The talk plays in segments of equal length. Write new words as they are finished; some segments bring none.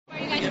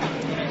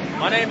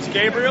My name's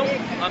Gabriel.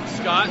 I'm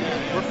Scott.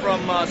 We're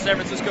from San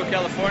Francisco,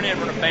 California, and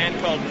we're in a band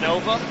called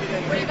Nova.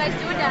 What are you guys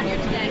doing down here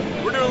today?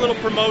 We're doing a little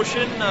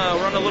promotion.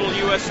 We're on a little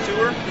U.S.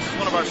 tour. This is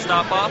one of our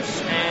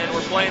stop-offs, and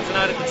we're playing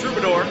tonight at the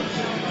Troubadour.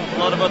 A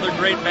lot of other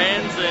great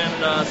bands,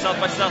 and South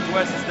by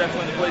Southwest is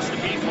definitely the place to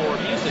be for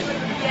music.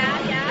 Yeah.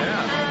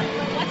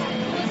 What's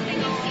the coolest thing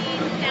you've seen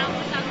now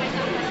for South by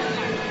Southwest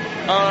so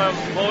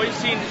far? Well, we've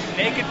seen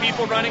naked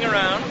people running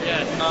around.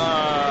 Yes.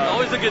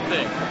 Always a good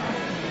thing.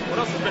 What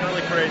else has been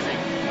really crazy?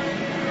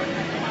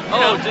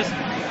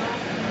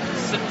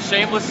 Just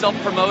shameless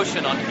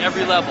self-promotion on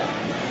every level.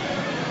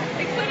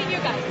 Including you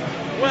guys.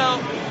 Well,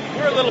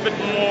 we're a little bit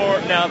more.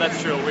 No,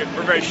 that's true. We're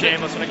very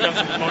shameless when it comes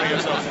to promoting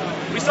ourselves.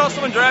 We saw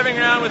someone driving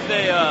around with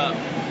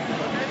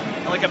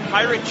like a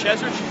pirate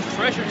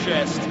treasure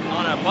chest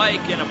on a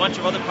bike, and a bunch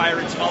of other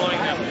pirates following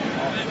them,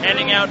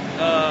 handing out,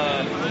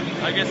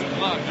 I guess,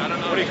 I don't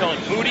know. What do you call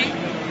it? Booty,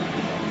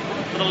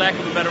 for the lack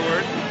of a better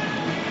word.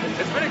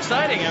 It's been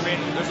exciting. I mean,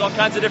 there's all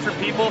kinds of different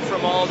people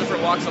from all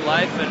different walks of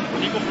life,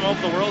 and people from all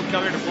over the world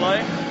come here to play.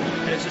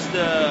 And it's just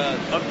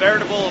a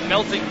veritable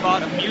melting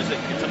pot of music.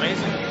 It's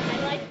amazing.